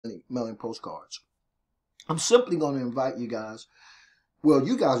mailing postcards. I'm simply going to invite you guys. Well,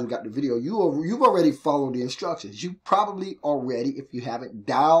 you guys who got the video, you've already followed the instructions. You probably already, if you haven't,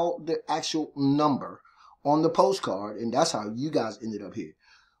 dialed the actual number on the postcard, and that's how you guys ended up here.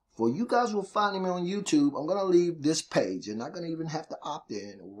 For you guys who are finding me on YouTube, I'm going to leave this page. You're not going to even have to opt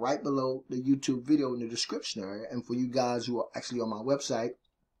in right below the YouTube video in the description area. And for you guys who are actually on my website,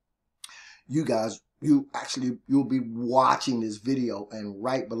 you'll be watching this video, and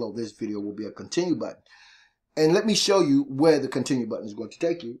right below this video will be a continue button. And let me show you where the continue button is going to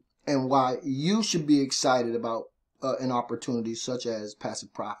take you and why you should be excited about an opportunity such as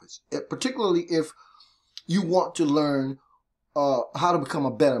passive profits, particularly if you want to learn how to become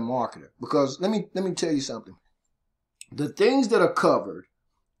a better marketer. Because let me tell you something. The things that are covered,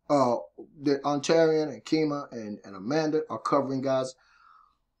 that Ontarian and Kima and Amanda are covering, guys,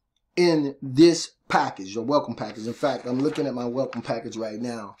 in this package, your welcome package. In fact, I'm looking at my welcome package right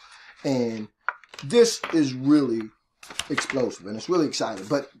now, and this is really explosive and it's really exciting.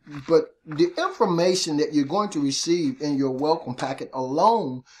 But the information that you're going to receive in your welcome packet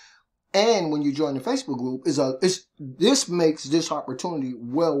alone, and when you join the Facebook group, this makes this opportunity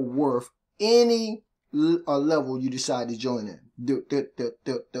well worth any level you decide to join in.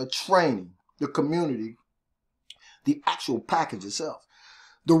 The training, the community, the actual package itself.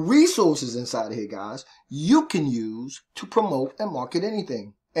 The resources inside of here, guys, you can use to promote and market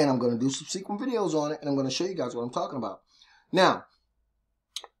anything. And I'm going to do subsequent videos on it, and I'm going to show you guys what I'm talking about. Now,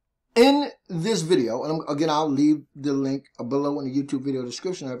 in this video, and again, I'll leave the link below in the YouTube video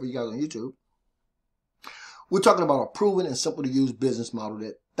description for you guys on YouTube. We're talking about a proven and simple to use business model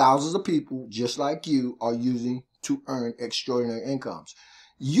that thousands of people just like you are using to earn extraordinary incomes.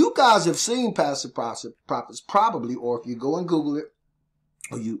 You guys have seen passive profits probably, or if you go and Google it,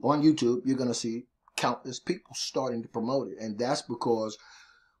 or you on YouTube, you're going to see countless people starting to promote it. And that's because,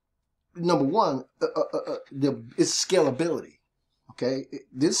 number one, it's scalability. Okay,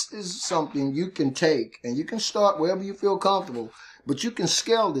 this is something you can take and you can start wherever you feel comfortable, but you can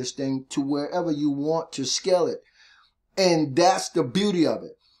scale this thing to wherever you want to scale it. And that's the beauty of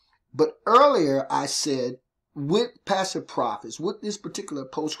it. But earlier I said, with passive profits, with this particular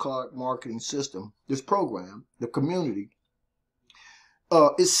postcard marketing system, this program, the community,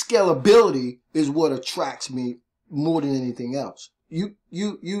 its scalability is what attracts me more than anything else. You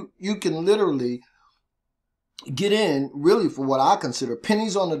can literally get in really for what I consider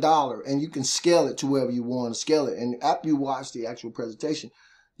pennies on the dollar, and you can scale it to wherever you want to scale it. And after you watch the actual presentation,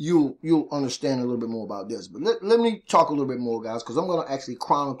 you'll understand a little bit more about this. But let me talk a little bit more, guys, because I'm going to actually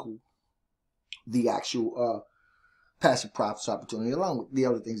chronicle the actual passive profits opportunity along with the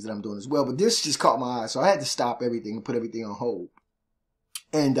other things that I'm doing as well. But this just caught my eye, so I had to stop everything and put everything on hold.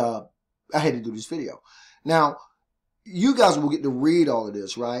 And I had to do this video. Now, you guys will get to read all of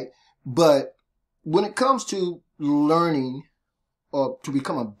this, right? But when it comes to learning or to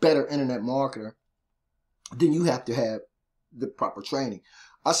become a better internet marketer, then you have to have the proper training.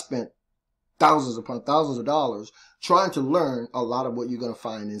 I spent thousands upon thousands of dollars trying to learn a lot of what you're going to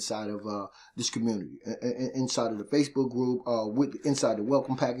find inside of this community, inside of the Facebook group, inside the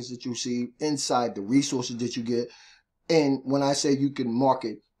welcome package that you receive, inside the resources that you get. And when I say you can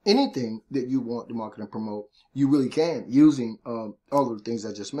market anything that you want to market and promote, you really can, using all of the things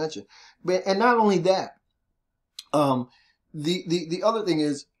I just mentioned. And not only that, the other thing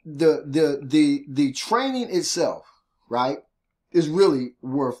is the training itself, right, is really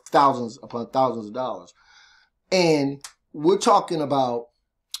worth thousands upon thousands of dollars. And we're talking about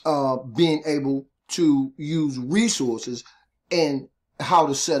being able to use resources and how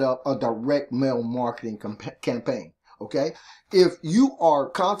to set up a direct mail marketing campaign. Okay, if you are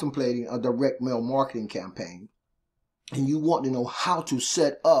contemplating a direct mail marketing campaign and you want to know how to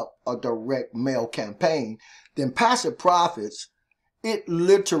set up a direct mail campaign, then Passive Profits, it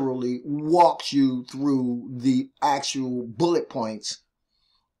literally walks you through the actual bullet points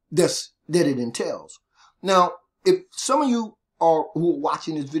that it entails. Now, if some of you who are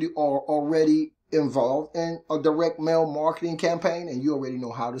watching this video are already involved in a direct mail marketing campaign and you already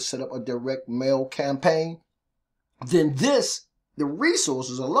know how to set up a direct mail campaign, then the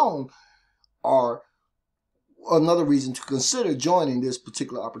resources alone are another reason to consider joining this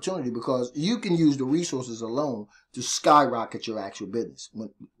particular opportunity, because you can use the resources alone to skyrocket your actual business.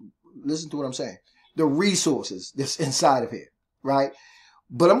 Listen to what I'm saying. The resources that's inside of here, right?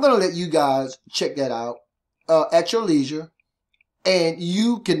 But I'm going to let you guys check that out at your leisure, and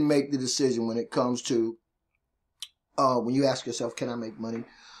you can make the decision when it comes to when you ask yourself, can I make money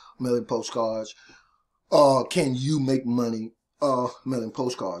mailing postcards? Can you make money mailing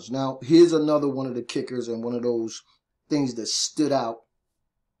postcards? Now, here's another one of the kickers and one of those things that stood out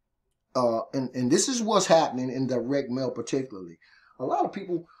and this is what's happening in direct mail particularly. A lot of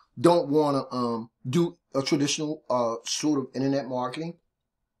people don't want to do a traditional sort of internet marketing.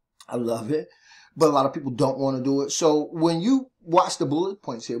 I love it, but a lot of people don't want to do it. So when you watch the bullet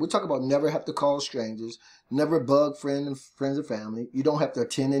points here, we talk about never have to call strangers, never bug friends and family. You don't have to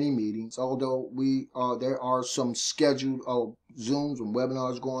attend any meetings, although there are some scheduled Zooms and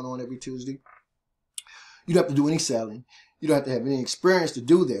webinars going on every Tuesday. You don't have to do any selling. You don't have to have any experience to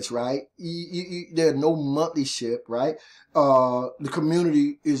do this, right? There's no monthly ship, right? The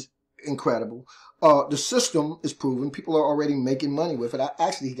community is incredible. The system is proven. People are already making money with it. I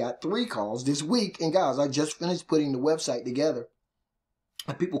actually got 3 calls this week. And guys, I just finished putting the website together.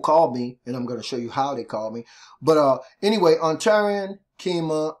 And people called me, and I'm going to show you how they called me. But anyway, Ontarian,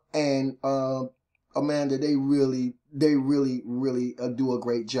 Kima, and Amanda, they really do a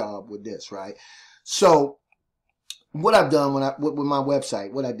great job with this, right? So what I've done with my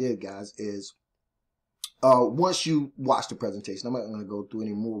website, what I did, guys, is once you watch the presentation, I'm not going to go through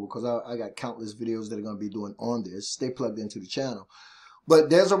any more because I got countless videos that are going to be doing on this. Stay plugged into the channel. But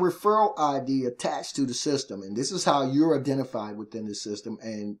there's a referral ID attached to the system, and this is how you're identified within the system,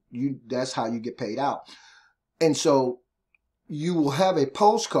 and that's how you get paid out. And so you will have a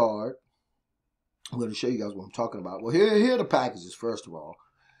postcard. I'm going to show you guys what I'm talking about. Well, here are the packages, first of all.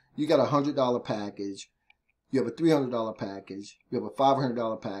 You got a $100 package. You have a $300 package. You have a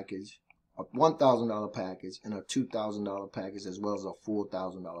 $500 package, a $1,000 package, and a $2,000 package, as well as a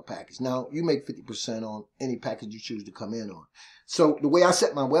 $4,000 package. Now, you make 50% on any package you choose to come in on. So the way I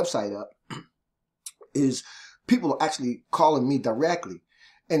set my website up is people are actually calling me directly.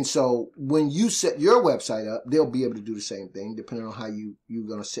 And so when you set your website up, they'll be able to do the same thing, depending on how you're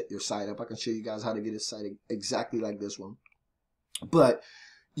going to set your site up. I can show you guys how to get a site exactly like this one. But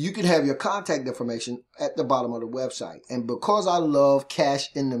you can have your contact information at the bottom of the website. And because I love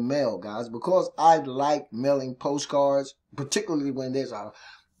cash in the mail, guys, because I like mailing postcards, particularly when there's a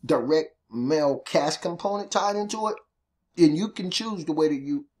direct mail cash component tied into it, and you can choose the way that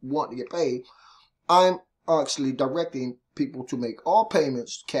you want to get paid, I'm actually directing people to make all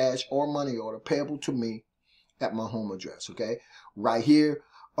payments, cash or money order, payable to me at my home address, okay? Right here,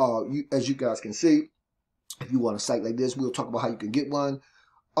 as you guys can see, if you want a site like this, we'll talk about how you can get one.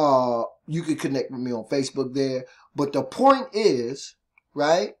 You can connect with me on Facebook there. But the point is,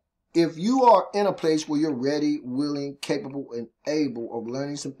 right, if you are in a place where you're ready, willing, capable, and able of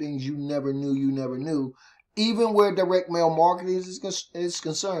learning some things you never knew, even where direct mail marketing is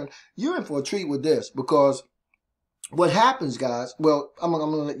concerned, you're in for a treat with this. Because what happens, guys, well, I'm going to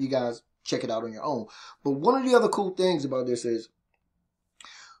let you guys check it out on your own. But one of the other cool things about this is,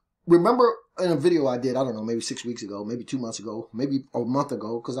 remember in a video I did, I don't know, maybe 6 weeks ago, maybe 2 months ago, maybe a month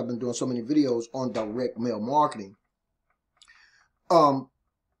ago, because I've been doing so many videos on direct mail marketing.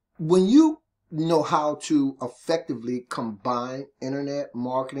 When you know how to effectively combine internet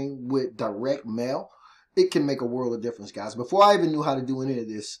marketing with direct mail, it can make a world of difference, guys. Before I even knew how to do any of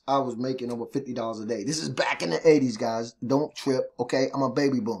this, I was making over $50 a day. This is back in the 80s, guys. Don't trip, okay? I'm a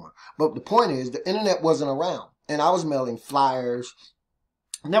baby boomer. But the point is, the internet wasn't around, and I was mailing flyers,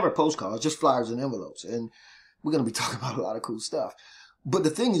 never postcards, just flyers and envelopes. And we're going to be talking about a lot of cool stuff. But the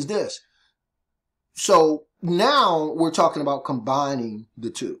thing is this. So now we're talking about combining the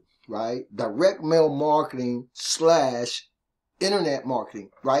two, right? Direct mail marketing / internet marketing,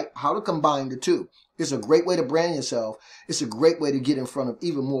 right? How to combine the two. It's a great way to brand yourself. It's a great way to get in front of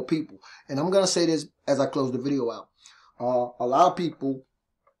even more people. And I'm going to say this as I close the video out. A lot of people,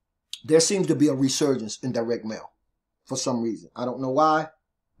 there seems to be a resurgence in direct mail for some reason. I don't know why,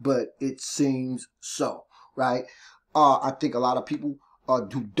 but it seems so, right? I think a lot of people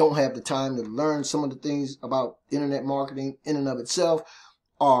who don't have the time to learn some of the things about internet marketing in and of itself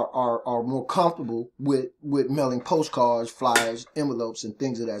are more comfortable with mailing postcards, flyers, envelopes, and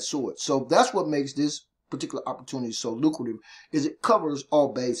things of that sort. So that's what makes this particular opportunity so lucrative, is it covers all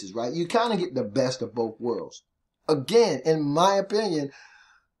bases, right? You kind of get the best of both worlds. Again, in my opinion,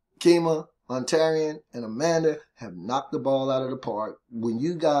 Kima, Ontarian, and Amanda have knocked the ball out of the park. When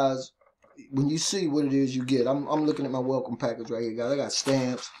you see what it is you get, I'm looking at my welcome package right here, guys. I got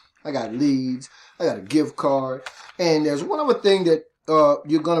stamps, I got leads, I got a gift card, and there's one other thing that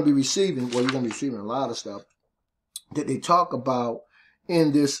you're going to be receiving. Well, you're going to be receiving a lot of stuff that they talk about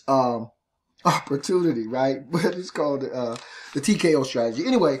in this opportunity, right? But it's called the TKO strategy.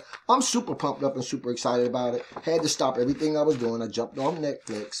 Anyway, I'm super pumped up and super excited about it. Had to stop everything I was doing. I jumped off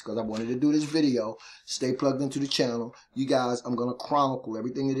Netflix because I wanted to do this video. Stay plugged into the channel. You guys, I'm going to chronicle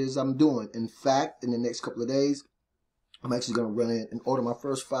everything it is I'm doing. In fact, in the next couple of days, I'm actually going to run in and order my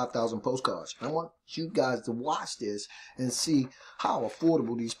first 5,000 postcards. I want you guys to watch this and see how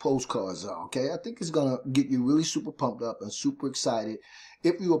affordable these postcards are, okay? I think it's going to get you really super pumped up and super excited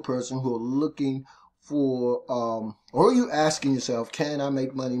if you're a person who are looking for, or you're asking yourself, can I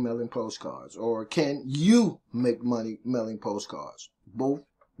make money mailing postcards? Or can you make money mailing postcards? Both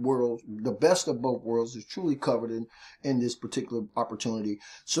worlds, the best of both worlds is truly covered in this particular opportunity.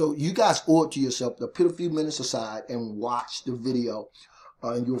 So you guys owe it to yourself to put a few minutes aside and watch the video,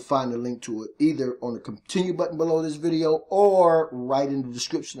 and you'll find a link to it either on the continue button below this video or right in the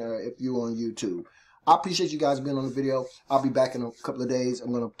description area if you're on YouTube. I appreciate you guys being on the video. I'll be back in a couple of days.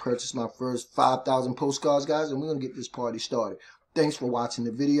 I'm going to purchase my first 5,000 postcards, guys, and we're going to get this party started. Thanks for watching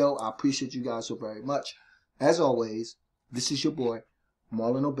the video. I appreciate you guys so very much. As always, this is your boy,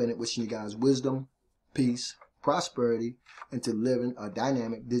 Marlon or Bennett, wishing you guys wisdom, peace, prosperity, and to living a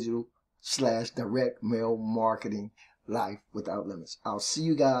dynamic digital / direct mail marketing life without limits. I'll see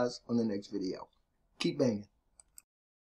you guys on the next video. Keep banging.